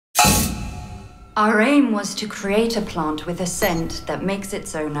Our aim was to create a plant with a scent that makes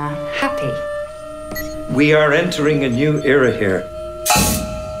its owner happy. We are entering a new era here.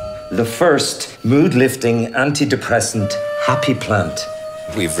 The first mood-lifting, antidepressant, happy plant.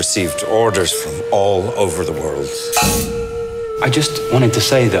 We've received orders from all over the world. I just wanted to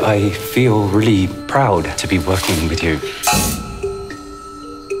say that I feel really proud to be working with you.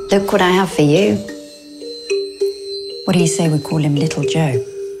 Look what I have for you. What do you say we call him Little Joe?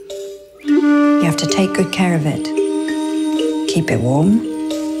 You have to take good care of it. Keep it warm.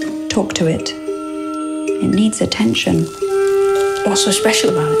 Talk to it. It needs attention. What's so special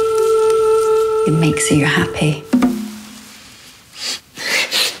about it? It makes you happy.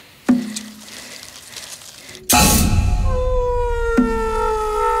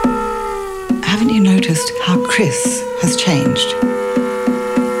 Haven't you noticed how Chris has changed?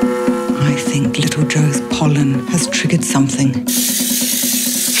 I think little Joe's pollen has triggered something.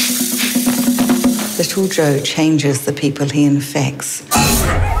 Little Joe changes the people he infects.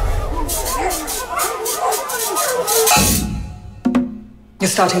 You're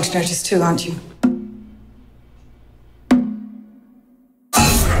starting to notice too, aren't you?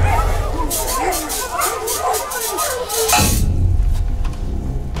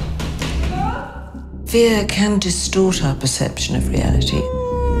 Fear can distort our perception of reality.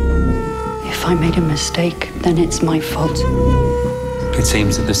 If I made a mistake, then it's my fault. It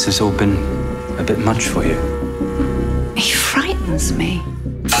seems that this has all been a bit much for you. He frightens me.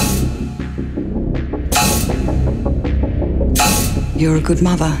 You're a good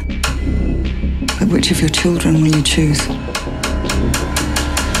mother. But which of your children will you choose?